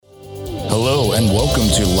and welcome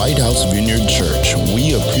to Lighthouse Vineyard Church.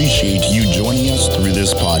 We appreciate you joining us through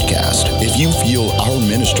this podcast. If you feel our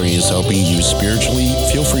ministry is helping you spiritually,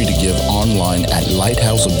 feel free to give online at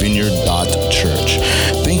lighthousevineyard.church.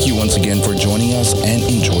 Thank you once again for joining us and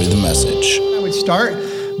enjoy the message. I would start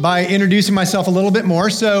by introducing myself a little bit more.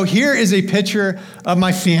 So here is a picture of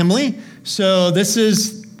my family. So this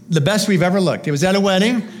is the best we've ever looked. It was at a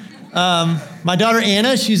wedding. My daughter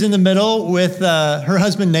Anna, she's in the middle with her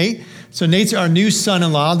husband Nate. So Nate's our new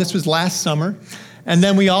son-in-law. This was last summer. And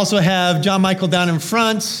then we also have John Michael down in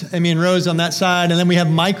front, and me and Rose on that side. And then we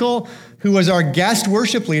have Michael, who was our guest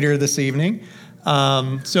worship leader this evening.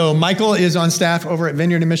 So Michael is on staff over at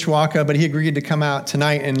Vineyard in Mishawaka, but he agreed to come out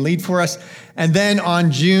tonight and lead for us. And then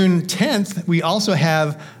on June 10th, we also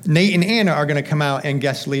have Nate and Anna are going to come out and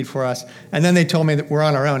guest lead for us. And then they told me that we're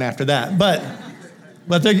on our own after that. But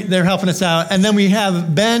they're helping us out. And then we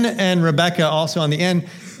have Ben and Rebecca also on the end,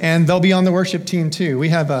 and they'll be on the worship team too. We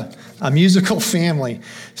have a musical family.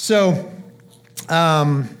 So Rose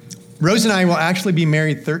and I will actually be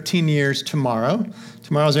married 13 years tomorrow.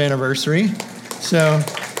 Tomorrow's our anniversary. So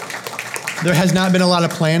there has not been a lot of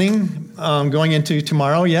planning going into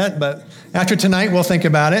tomorrow yet, but after tonight, we'll think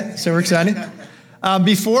about it. So we're excited.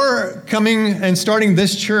 Before coming and starting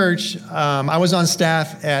this church, I was on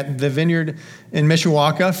staff at the Vineyard in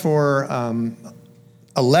Mishawaka for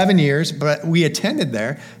 11 years, but we attended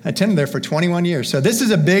there for 21 years. So this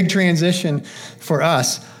is a big transition for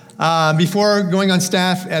us. Before going on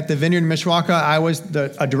staff at the Vineyard in Mishawaka, I was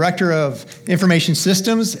a director of information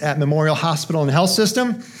systems at Memorial Hospital and Health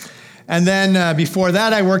System. And then before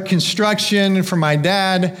that, I worked construction for my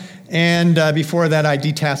dad. And before that, I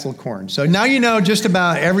detasseled corn. So now you know just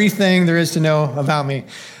about everything there is to know about me.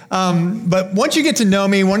 But once you get to know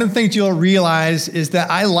me, one of the things you'll realize is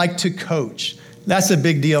that I like to coach. That's a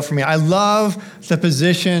big deal for me. I love the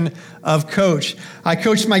position of coach. I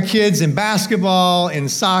coach my kids in basketball, in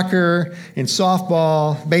soccer, in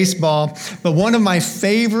softball, baseball. But one of my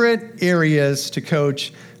favorite areas to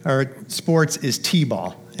coach or sports is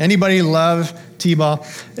t-ball. Anybody love t-ball?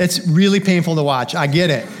 It's really painful to watch. I get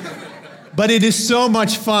it. But it is so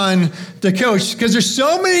much fun to coach because there's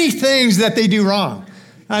so many things that they do wrong.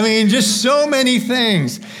 I mean, just so many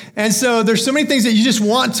things. And so there's so many things that you just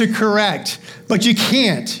want to correct, but you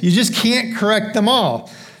can't. You just can't correct them all.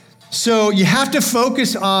 So you have to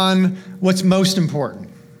focus on what's most important.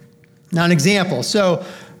 Now, an example. So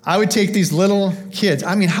I would take these little kids.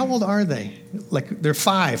 I mean, how old are they? Like they're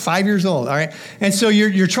 5 years old, all right? And so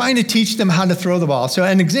you're trying to teach them how to throw the ball. So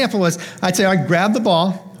an example was, I'd say, all right, grab the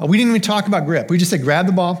ball. We didn't even talk about grip. We just said, grab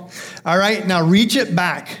the ball. All right, now reach it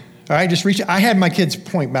back. All right, just reach it. I had my kids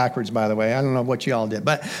point backwards, by the way. I don't know what you all did,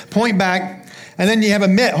 but point back. And then you have a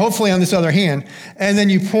mitt, hopefully on this other hand. And then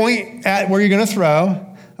you point at where you're going to throw.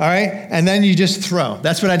 All right, and then you just throw.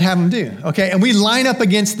 That's what I'd have them do, okay? And we line up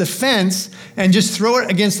against the fence and just throw it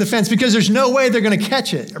against the fence because there's no way they're going to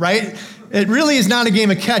catch it, right? It really is not a game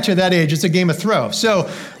of catch at that age. It's a game of throw. So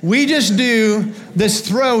we just do this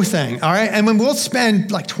throw thing, all right? And then we'll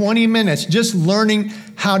spend like 20 minutes just learning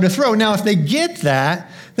how to throw. Now, if they get that,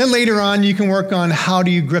 then later on you can work on how do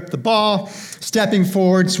you grip the ball, stepping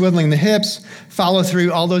forward, swiveling the hips, follow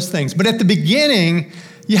through, all those things. But at the beginning,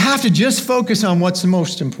 you have to just focus on what's the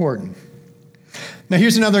most important. Now,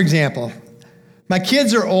 here's another example. My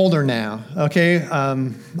kids are older now, okay?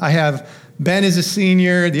 I have Ben is a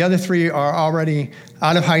senior. The other 3 are already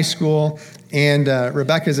out of high school, and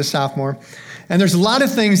Rebecca is a sophomore. And there's a lot of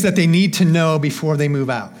things that they need to know before they move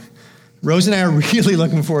out. Rose and I are really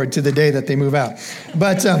looking forward to the day that they move out.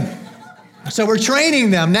 But so we're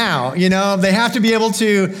training them now. You know, they have to be able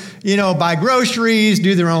to, buy groceries,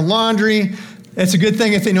 do their own laundry. It's a good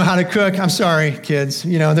thing if they know how to cook. I'm sorry, kids.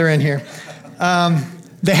 They're in here.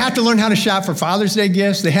 They have to learn how to shop for Father's Day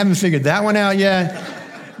gifts. They haven't figured that one out yet.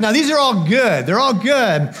 Now, these are all good. They're all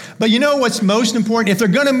good. But you know what's most important? If they're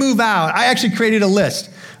going to move out, I actually created a list.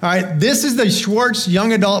 All right, this is the Schwartz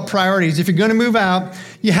Young Adult Priorities. If you're going to move out,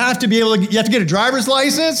 you have to get a driver's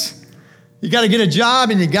license, you got to get a job,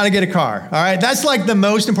 and you got to get a car. All right, that's like the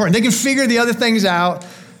most important. They can figure the other things out.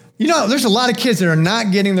 There's a lot of kids that are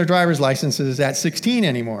not getting their driver's licenses at 16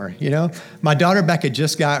 anymore, My daughter Becca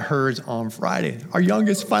just got hers on Friday. Our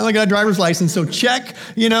youngest finally got a driver's license, so check,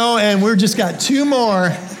 and we're just got 2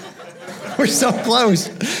 more. We're so close.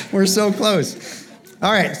 We're so close.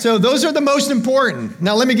 All right, so those are the most important.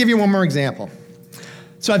 Now, let me give you one more example.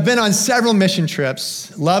 So I've been on several mission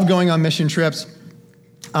trips, love going on mission trips.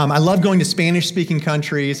 I love going to Spanish-speaking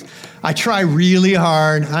countries. I try really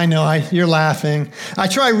hard. I know, you're laughing. I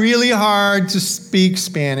try really hard to speak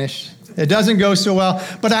Spanish. It doesn't go so well.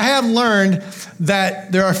 But I have learned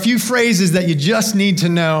that there are a few phrases that you just need to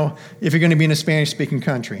know if you're going to be in a Spanish-speaking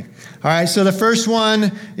country. All right, so the first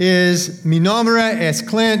one is mi nombre es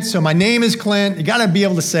Clint. So my name is Clint. You got to be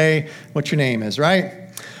able to say what your name is, right?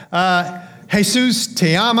 Jesus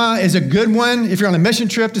te ama is a good one. If you're on a mission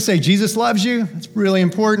trip, to say Jesus loves you. It's really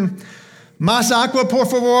important. Más agua, por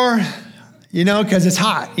favor. You know, because it's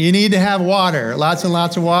hot. You need to have water, lots and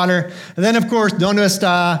lots of water. And then, of course, ¿dónde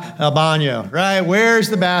está el baño, right? Where's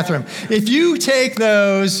the bathroom? If you take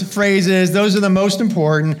those phrases, those are the most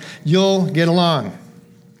important, you'll get along.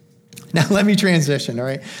 Now, let me transition, all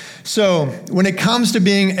right? So, when it comes to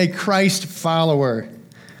being a Christ follower,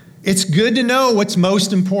 it's good to know what's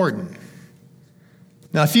most important.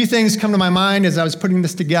 Now, a few things come to my mind as I was putting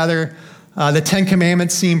this together. The 10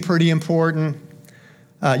 Commandments seem pretty important.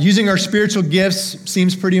 Using our spiritual gifts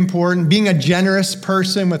seems pretty important. Being a generous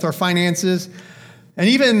person with our finances. And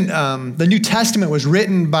even the New Testament was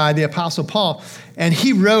written by the Apostle Paul, and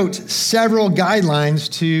he wrote several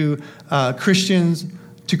guidelines to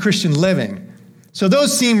Christian living. So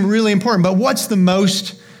those seem really important, but what's the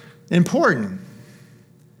most important?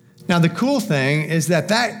 Now, the cool thing is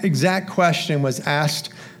that exact question was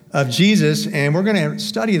asked of Jesus, and we're going to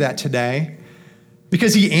study that today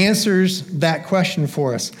because he answers that question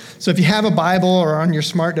for us. So if you have a Bible or on your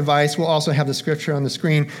smart device, we'll also have the scripture on the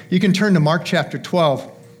screen. You can turn to Mark chapter 12.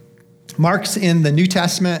 Mark's in the New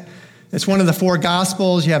Testament. It's one of the 4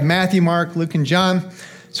 Gospels. You have Matthew, Mark, Luke, and John.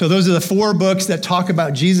 So those are the 4 books that talk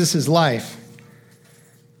about Jesus' life.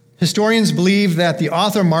 Historians believe that the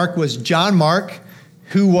author Mark was John Mark,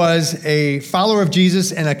 who was a follower of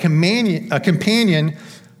Jesus and a companion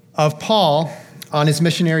of Paul on his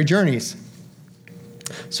missionary journeys.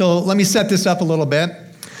 So let me set this up a little bit.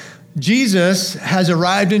 Jesus has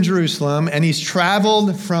arrived in Jerusalem, and he's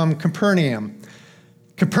traveled from Capernaum.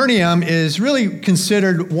 Capernaum is really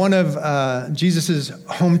considered one of Jesus'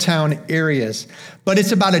 hometown areas, but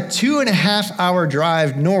it's about a 2.5-hour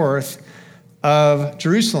drive north of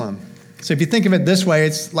Jerusalem. So if you think of it this way,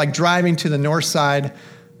 it's like driving to the north side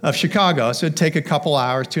of Chicago. So it'd take a couple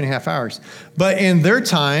hours, 2.5 hours. But in their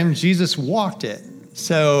time, Jesus walked it.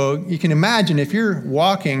 So you can imagine if you're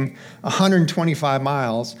walking 125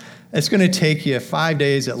 miles, it's going to take you 5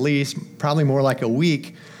 days at least, probably more like a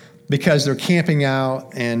week, because they're camping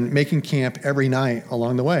out and making camp every night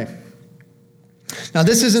along the way. Now,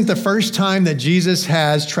 this isn't the first time that Jesus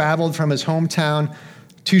has traveled from his hometown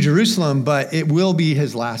to Jerusalem, but it will be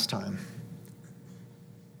his last time.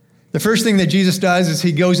 The first thing that Jesus does is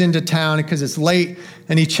he goes into town because it's late,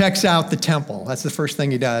 and he checks out the temple. That's the first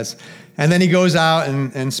thing he does. And then he goes out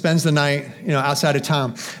and spends the night, outside of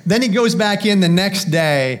town. Then he goes back in the next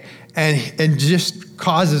day and just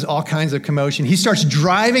causes all kinds of commotion. He starts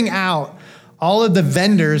driving out all of the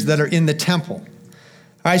vendors that are in the temple. All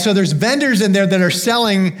right, so there's vendors in there that are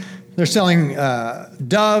selling. They're selling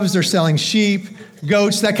doves. They're selling sheep,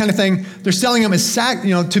 goats, that kind of thing. They're selling them as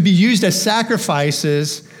to be used as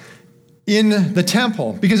sacrifices in the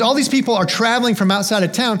temple, because all these people are traveling from outside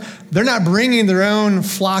of town. They're not bringing their own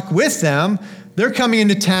flock with them. They're coming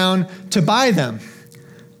into town to buy them.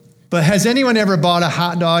 But has anyone ever bought a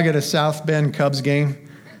hot dog at a South Bend Cubs game?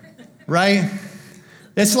 Right?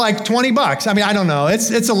 It's like $20. I mean, I don't know.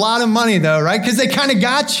 It's a lot of money though, right? Because they kind of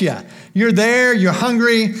got you. You're there, you're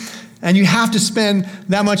hungry, and you have to spend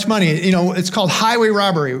that much money. It's called highway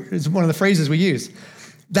robbery. It's one of the phrases we use.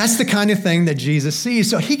 That's the kind of thing that Jesus sees.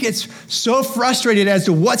 So he gets so frustrated as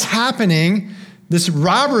to what's happening, this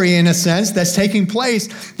robbery in a sense that's taking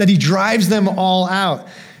place, that he drives them all out.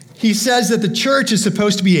 He says that the church is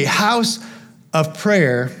supposed to be a house of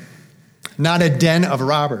prayer, not a den of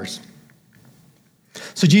robbers.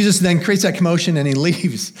 So Jesus then creates that commotion and he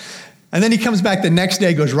leaves. And then he comes back the next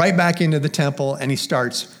day, goes right back into the temple, and he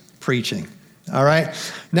starts preaching. All right?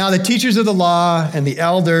 Now the teachers of the law and the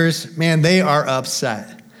elders, man, they are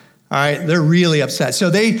upset. All right, they're really upset. So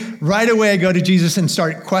they right away go to Jesus and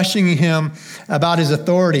start questioning him about his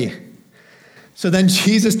authority. So then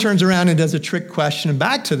Jesus turns around and does a trick question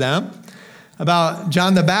back to them about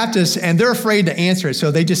John the Baptist, and they're afraid to answer it.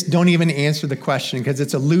 So they just don't even answer the question because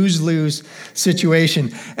it's a lose-lose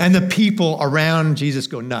situation. And the people around Jesus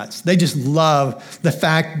go nuts. They just love the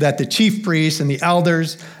fact that the chief priests and the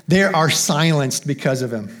elders, they are silenced because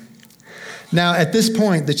of him. Now, at this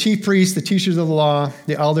point, the chief priests, the teachers of the law,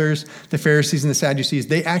 the elders, the Pharisees, and the Sadducees,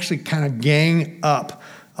 they actually kind of gang up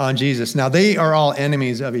on Jesus. Now, they are all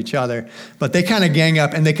enemies of each other, but they kind of gang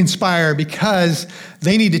up and they conspire because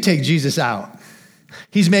they need to take Jesus out.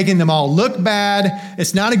 He's making them all look bad.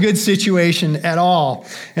 It's not a good situation at all.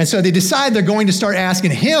 And so they decide they're going to start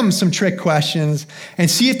asking him some trick questions and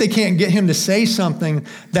see if they can't get him to say something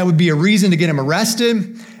that would be a reason to get him arrested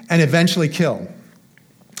and eventually killed.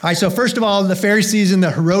 All right, so first of all, the Pharisees and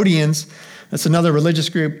the Herodians, that's another religious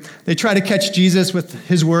group, they try to catch Jesus with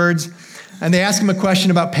his words, and they ask him a question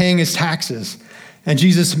about paying his taxes. And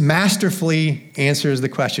Jesus masterfully answers the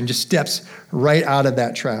question, just steps right out of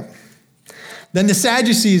that trap. Then the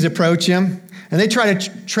Sadducees approach him, and they try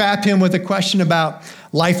to trap him with a question about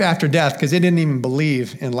life after death, because they didn't even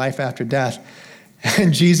believe in life after death.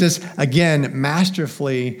 And Jesus, again,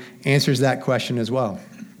 masterfully answers that question as well.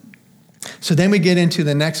 So then we get into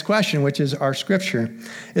the next question, which is our scripture.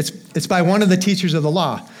 It's by one of the teachers of the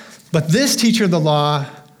law. But this teacher of the law,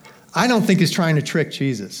 I don't think is trying to trick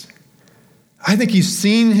Jesus. I think he's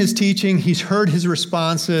seen his teaching, he's heard his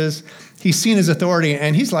responses, he's seen his authority,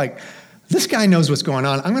 and he's like, this guy knows what's going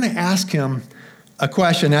on. I'm going to ask him a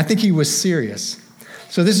question. And I think he was serious.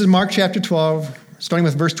 So this is Mark chapter 12, starting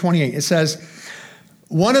with verse 28. It says,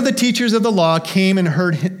 one of the teachers of the law came and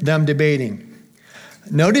heard them debating.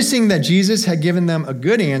 Noticing that Jesus had given them a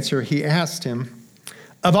good answer, he asked him,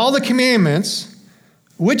 of all the commandments,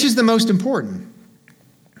 which is the most important?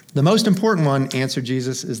 The most important one, answered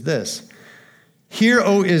Jesus, is this. Hear,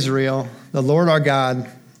 O Israel, the Lord our God,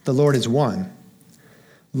 the Lord is one.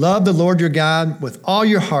 Love the Lord your God with all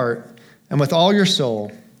your heart and with all your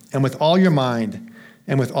soul and with all your mind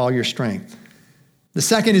and with all your strength. The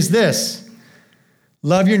second is this.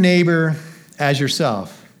 Love your neighbor as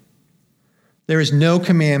yourself. There is no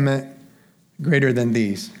commandment greater than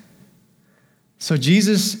these. So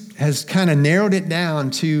Jesus has kind of narrowed it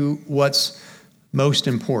down to what's most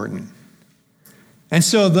important. And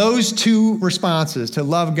so those two responses, to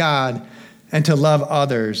love God and to love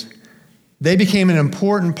others, they became an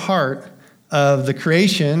important part of the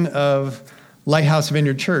creation of Lighthouse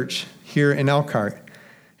Vineyard Church here in Elkhart.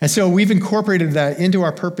 And so we've incorporated that into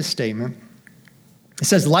our purpose statement. It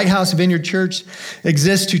says Lighthouse Vineyard Church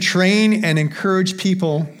exists to train and encourage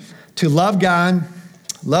people to love God,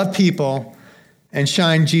 love people, and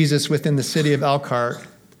shine Jesus within the city of Elkhart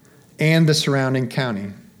and the surrounding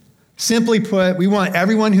county. Simply put, we want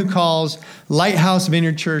everyone who calls Lighthouse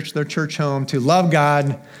Vineyard Church their church home to love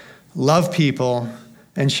God, love people,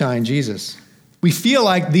 and shine Jesus. We feel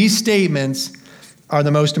like these statements are the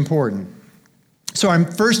most important. So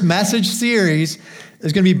our first message series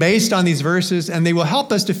is going to be based on these verses, and they will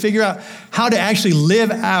help us to figure out how to actually live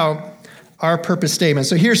out our purpose statement.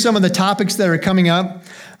 So here's some of the topics that are coming up.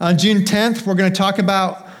 On June 10th, we're going to talk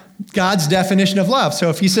about God's definition of love. So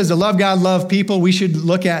if he says to love God, love people, we should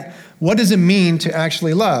look at what does it mean to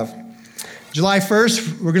actually love. July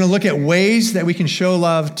 1st, we're going to look at ways that we can show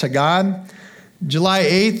love to God. July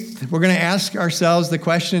 8th, we're going to ask ourselves the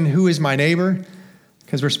question, who is my neighbor?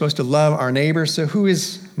 Because we're supposed to love our neighbor. So who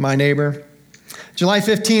is my neighbor? July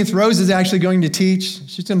 15th, Rose is actually going to teach.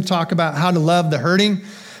 She's going to talk about how to love the hurting.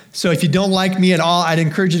 So if you don't like me at all, I'd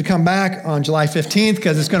encourage you to come back on July 15th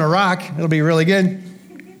because it's going to rock. It'll be really good.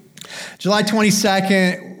 July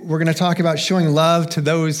 22nd, we're going to talk about showing love to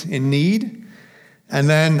those in need. And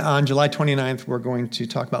then on July 29th, we're going to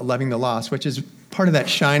talk about loving the lost, which is part of that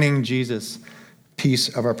shining Jesus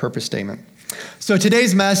piece of our purpose statement. So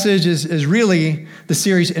today's message is really the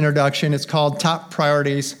series introduction. It's called Top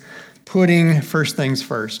Priorities, Putting First Things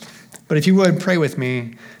First. But if you would, pray with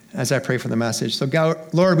me as I pray for the message. So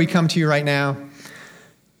God, Lord, we come to you right now.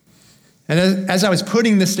 And as I was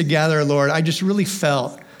putting this together, Lord, I just really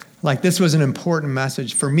felt like this was an important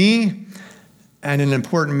message for me and an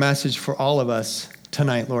important message for all of us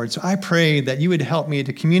tonight, Lord. So I pray that you would help me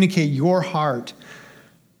to communicate your heart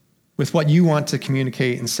with what you want to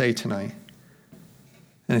communicate and say tonight.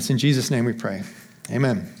 And it's in Jesus' name we pray.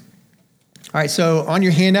 Amen. All right, so on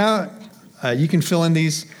your handout, you can fill in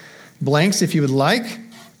these blanks if you would like.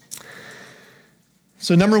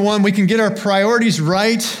 So number one, we can get our priorities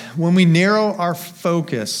right when we narrow our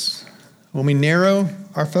focus. When we narrow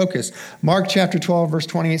our focus. Mark chapter 12, verse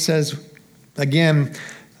 28 says, again,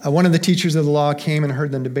 one of the teachers of the law came and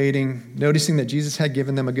heard them debating. Noticing that Jesus had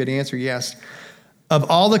given them a good answer, yes. Of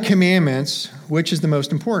all the commandments, which is the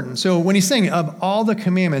most important? So when he's saying of all the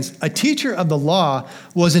commandments, a teacher of the law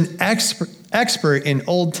was an expert in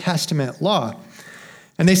Old Testament law.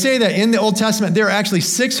 And they say that in the Old Testament, there are actually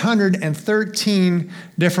 613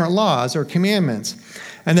 different laws or commandments.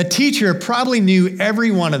 And the teacher probably knew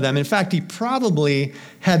every one of them. In fact, he probably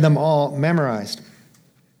had them all memorized.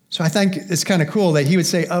 So I think it's kind of cool that he would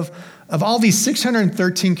say, of all these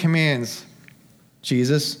 613 commands,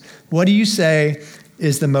 Jesus, what do you say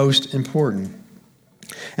is the most important?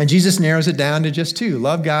 And Jesus narrows it down to just two: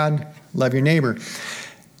 love God, love your neighbor.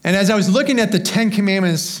 And as I was looking at the 10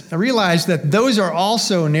 Commandments, I realized that those are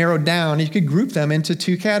also narrowed down. You could group them into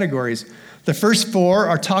two categories. The first four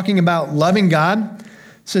are talking about loving God. It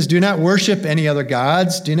says, do not worship any other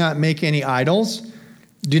gods. Do not make any idols.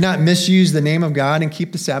 Do not misuse the name of God, and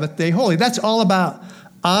keep the Sabbath day holy. That's all about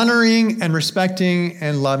honoring and respecting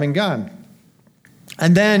and loving God.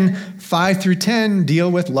 And then 5 through 10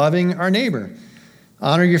 deal with loving our neighbor.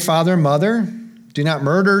 Honor your father and mother. Do not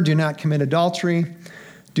murder. Do not commit adultery.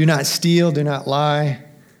 Do not steal. Do not lie.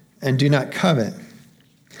 And do not covet.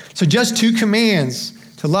 So just two commands: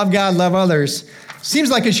 to love God, love others.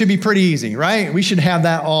 Seems like it should be pretty easy, right? We should have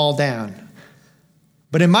that all down.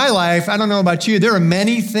 But in my life, I don't know about you, there are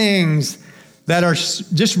many things that are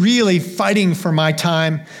just really fighting for my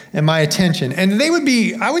time and my attention. And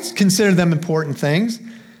I would consider them important things.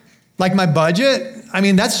 Like my budget. I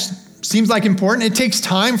mean, that seems like important. It takes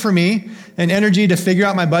time for me and energy to figure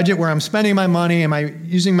out my budget, where I'm spending my money. Am I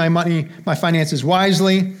using my money, my finances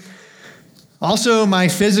wisely? Also, my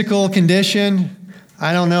physical condition.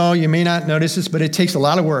 I don't know, you may not notice this, but it takes a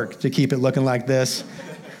lot of work to keep it looking like this.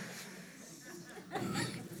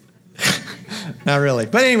 Not really.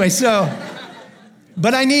 But anyway,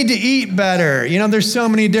 but I need to eat better. You know, there's so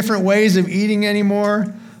many different ways of eating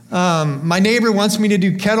anymore. My neighbor wants me to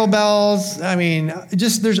do kettlebells. I mean,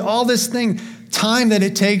 there's all this time that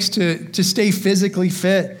it takes to stay physically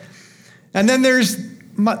fit. And then there's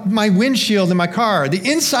my windshield in my car.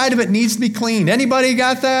 The inside of it needs to be cleaned. Anybody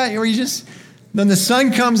got that? Or then the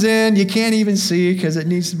sun comes in, you can't even see because it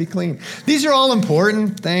needs to be cleaned. These are all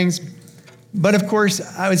important things, but of course,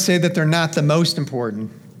 I would say that they're not the most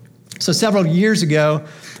important. So several years ago,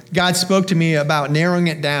 God spoke to me about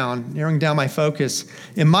narrowing down my focus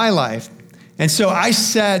in my life. And so I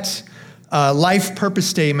set a life purpose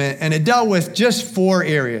statement, and it dealt with just 4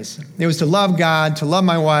 areas. It was to love God, to love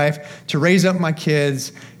my wife, to raise up my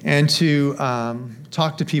kids, and to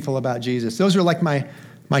talk to people about Jesus. Those are like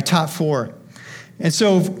my top 4. And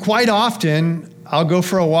so quite often, I'll go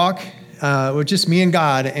for a walk with just me and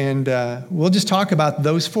God, and we'll just talk about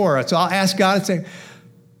those 4. So I'll ask God and say,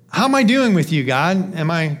 how am I doing with you, God?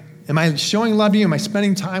 Am I showing love to you? Am I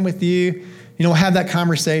spending time with you? You know, we'll have that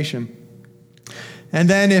conversation. And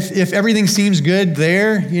then if everything seems good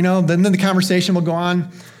there, you know, then the conversation will go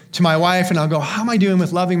on to my wife, and I'll go, how am I doing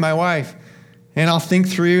with loving my wife? And I'll think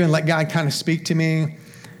through and let God kind of speak to me.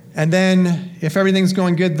 And then if everything's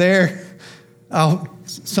going good there, I'll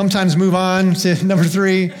sometimes move on to number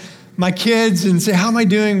 3, my kids, and say, how am I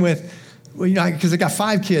doing with, because I got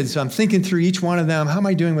 5 kids, so I'm thinking through each one of them. How am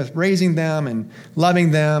I doing with raising them and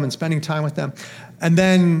loving them and spending time with them? And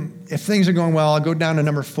then if things are going well, I'll go down to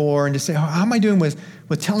number 4 and just say, how am I doing with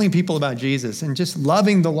telling people about Jesus and just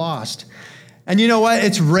loving the lost? And you know what?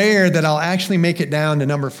 It's rare that I'll actually make it down to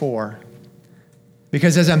number 4.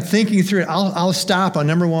 Because as I'm thinking through it, I'll stop on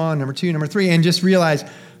number 1, number 2, number 3, and just realize,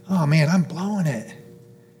 oh man, I'm blowing it.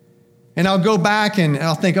 And I'll go back and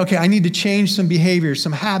I'll think, okay, I need to change some behaviors,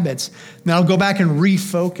 some habits. And I'll go back and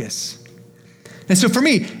refocus. And so for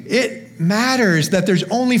me, it matters that there's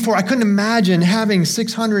only 4. I couldn't imagine having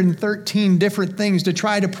 613 different things to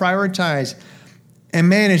try to prioritize and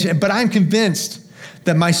manage. But I'm convinced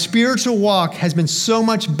that my spiritual walk has been so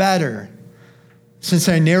much better since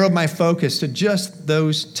I narrowed my focus to just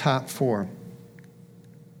those top 4.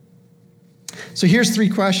 So here's 3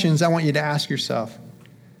 questions I want you to ask yourself.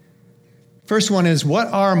 First one is, what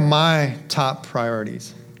are my top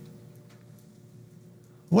priorities?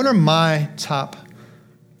 What are my top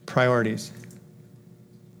priorities?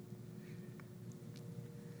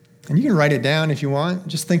 And you can write it down if you want.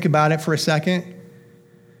 Just think about it for a second.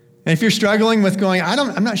 And if you're struggling with going,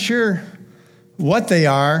 I'm not sure what they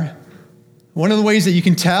are, one of the ways that you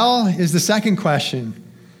can tell is the second question.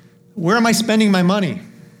 Where am I spending my money?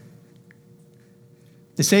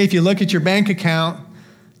 They say if you look at your bank account,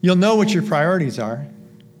 you'll know what your priorities are.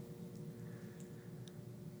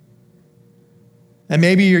 And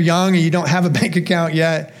maybe you're young and you don't have a bank account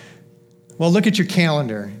yet. Well, look at your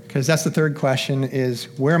calendar, because that's the third question is,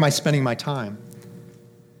 where am I spending my time?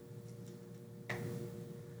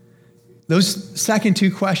 Those second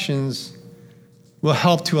 2 questions will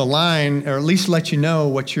help to align, or at least let you know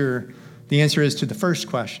what the answer is to the first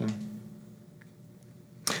question.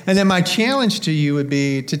 And then my challenge to you would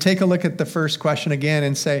be to take a look at the first question again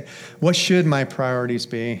and say, what should my priorities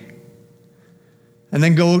be? And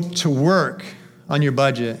then go to work on your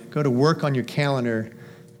budget, go to work on your calendar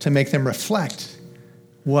to make them reflect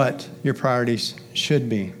what your priorities should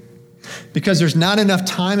be. Because there's not enough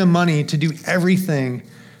time and money to do everything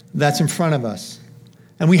that's in front of us.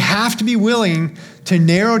 And we have to be willing to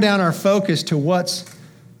narrow down our focus to what's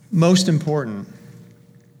most important.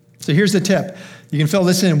 So here's the tip. You can fill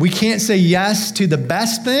this in. We can't say yes to the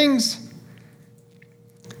best things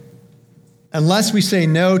unless we say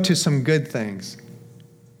no to some good things.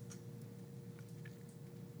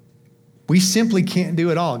 We simply can't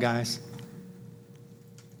do it all, guys.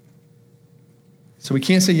 So we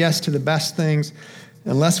can't say yes to the best things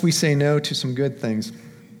unless we say no to some good things.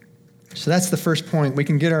 So that's the first point. We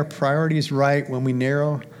can get our priorities right when we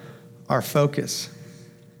narrow our focus.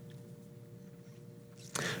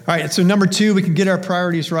 All right, so number 2, we can get our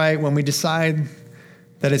priorities right when we decide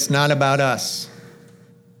that it's not about us.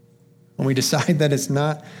 When we decide that it's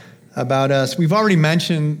not about us. We've already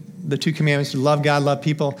mentioned the 2 commandments to love God, love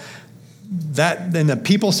people. That, in the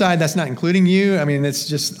people side, that's not including you. I mean, it's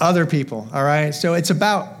just other people, all right? So it's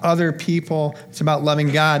about other people. It's about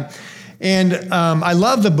loving God. And I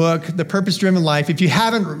love the book, The Purpose-Driven Life. If you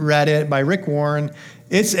haven't read it, by Rick Warren,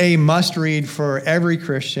 it's a must-read for every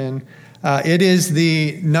Christian. It is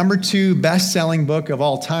the number 2 best-selling book of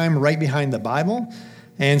all time, right behind the Bible.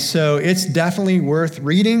 And so it's definitely worth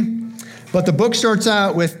reading. But the book starts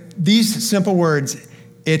out with these simple words: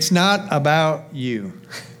 it's not about you.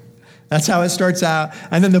 That's how it starts out.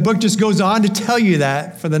 And then the book just goes on to tell you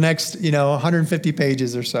that for the next, 150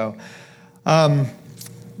 pages or so.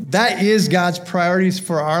 That is God's priorities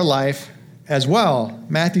for our life as well.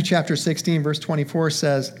 Matthew chapter 16, verse 24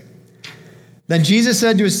 says, "Then Jesus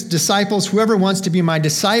said to his disciples, 'Whoever wants to be my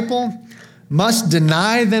disciple must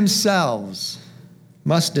deny themselves,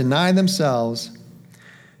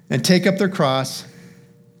 and take up their cross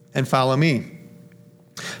and follow me.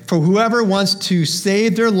 For whoever wants to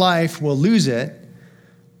save their life will lose it,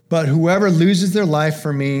 but whoever loses their life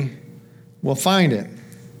for me will find it.'"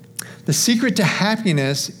 The secret to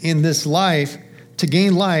happiness in this life, to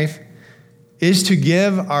gain life, is to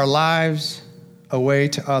give our lives away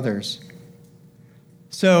to others.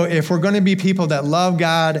 So if we're going to be people that love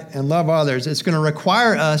God and love others, it's going to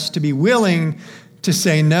require us to be willing to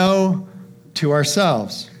say no to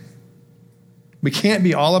ourselves. We can't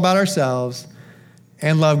be all about ourselves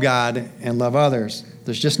and love God and love others.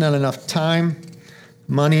 There's just not enough time,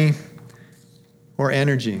 money, or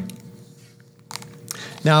energy.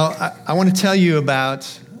 Now, I want to tell you about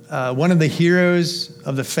one of the heroes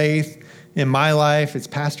of the faith in my life. It's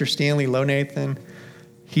Pastor Stanley Lonathan.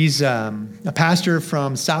 He's a pastor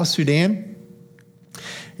from South Sudan.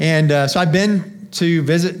 And so I've been to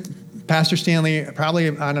visit Pastor Stanley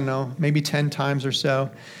probably, maybe 10 times or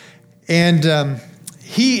so. And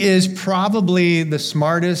he is probably the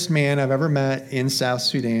smartest man I've ever met in South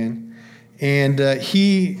Sudan. And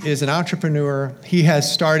he is an entrepreneur. He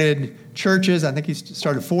has started churches. I think he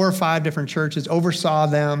started 4 or 5 different churches, oversaw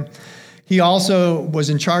them. He also was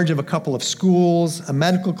in charge of a couple of schools, a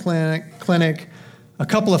medical clinic, a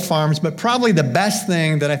couple of farms. But probably the best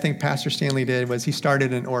thing that I think Pastor Stanley did was he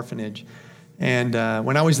started an orphanage. And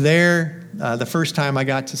when I was there, the first time I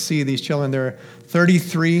got to see these children, there were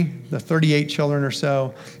 38 children or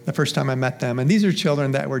so, the first time I met them. And these are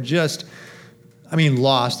children that were just,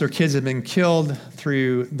 lost. Their kids had been killed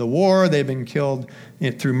through the war. They'd been killed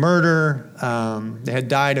through murder. They had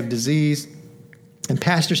died of disease. And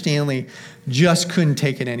Pastor Stanley just couldn't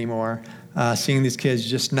take it anymore, seeing these kids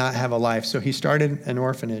just not have a life. So he started an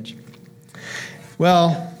orphanage.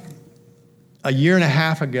 Well, a year and a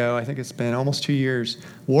half ago, I think it's been almost 2 years,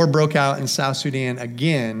 war broke out in South Sudan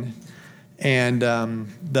again, and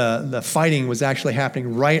the fighting was actually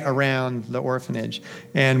happening right around the orphanage.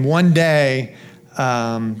 And one day,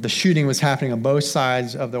 the shooting was happening on both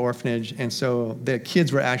sides of the orphanage, and so the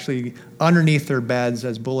kids were actually underneath their beds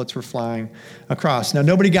as bullets were flying across. Now,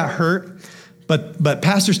 nobody got hurt, but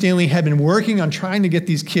Pastor Stanley had been working on trying to get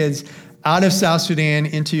these kids out of South Sudan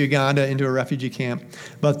into Uganda, into a refugee camp.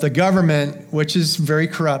 But the government, which is very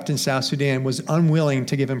corrupt in South Sudan, was unwilling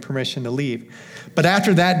to give him permission to leave. But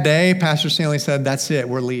after that day, Pastor Stanley said, "That's it,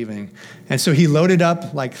 we're leaving." And so he loaded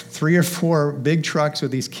up like 3 or 4 big trucks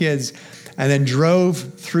with these kids and then drove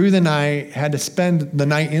through the night, had to spend the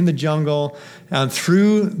night in the jungle,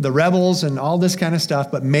 through the rebels and all this kind of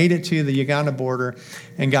stuff, but made it to the Uganda border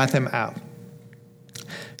and got them out.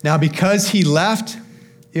 Now, because he left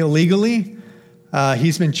illegally,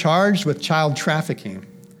 he's been charged with child trafficking.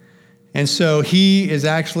 And so he is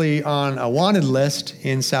actually on a wanted list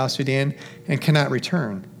in South Sudan and cannot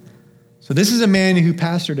return. So this is a man who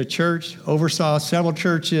pastored a church, oversaw several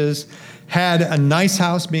churches, had a nice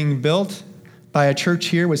house being built by a church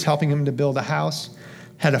here, was helping him to build a house,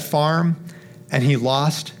 had a farm, and he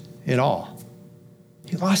lost it all.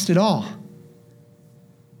 He lost it all.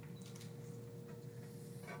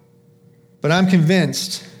 But I'm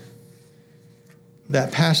convinced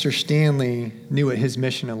that Pastor Stanley knew what his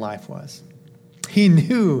mission in life was. He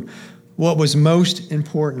knew what was most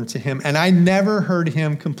important to him. And I never heard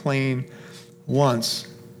him complain once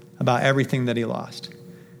about everything that he lost.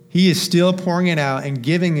 He is still pouring it out and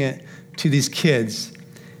giving it to these kids.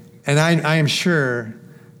 And I am sure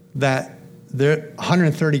that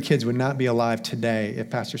 130 kids would not be alive today if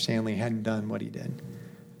Pastor Stanley hadn't done what he did.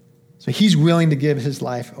 So he's willing to give his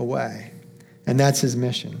life away. And that's his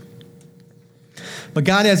mission. But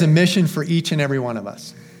God has a mission for each and every one of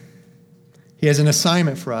us. He has an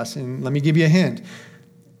assignment for us. And let me give you a hint.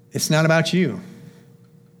 It's not about you.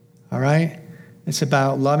 All right? It's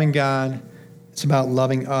about loving God. It's about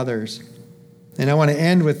loving others. And I want to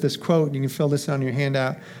end with this quote. You can fill this on your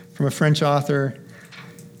handout from a French author.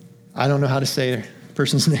 I don't know how to say the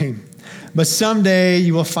person's name. But someday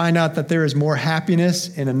you will find out that there is more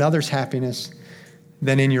happiness in another's happiness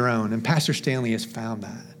than in your own. And Pastor Stanley has found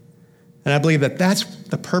that. And I believe that that's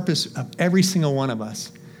the purpose of every single one of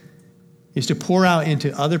us, is to pour out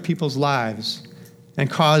into other people's lives and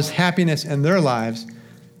cause happiness in their lives.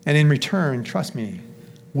 And in return, trust me,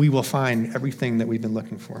 we will find everything that we've been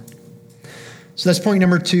looking for. So that's point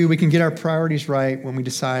number 2. We can get our priorities right when we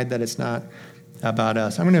decide that it's not about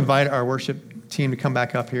us. I'm going to invite our worship team to come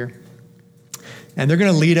back up here. And they're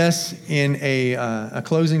going to lead us in a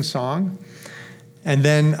closing song. And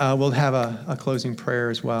then we'll have a closing prayer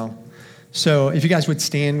as well. So if you guys would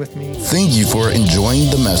stand with me. Thank you for enjoying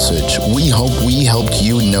the message. We hope we helped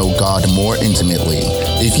you know God more intimately.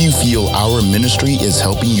 If you feel our ministry is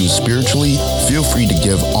helping you spiritually, feel free to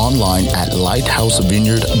give online at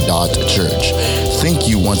lighthousevineyard.church. Thank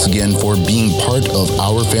you once again for being part of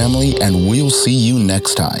our family, and we'll see you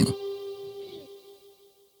next time.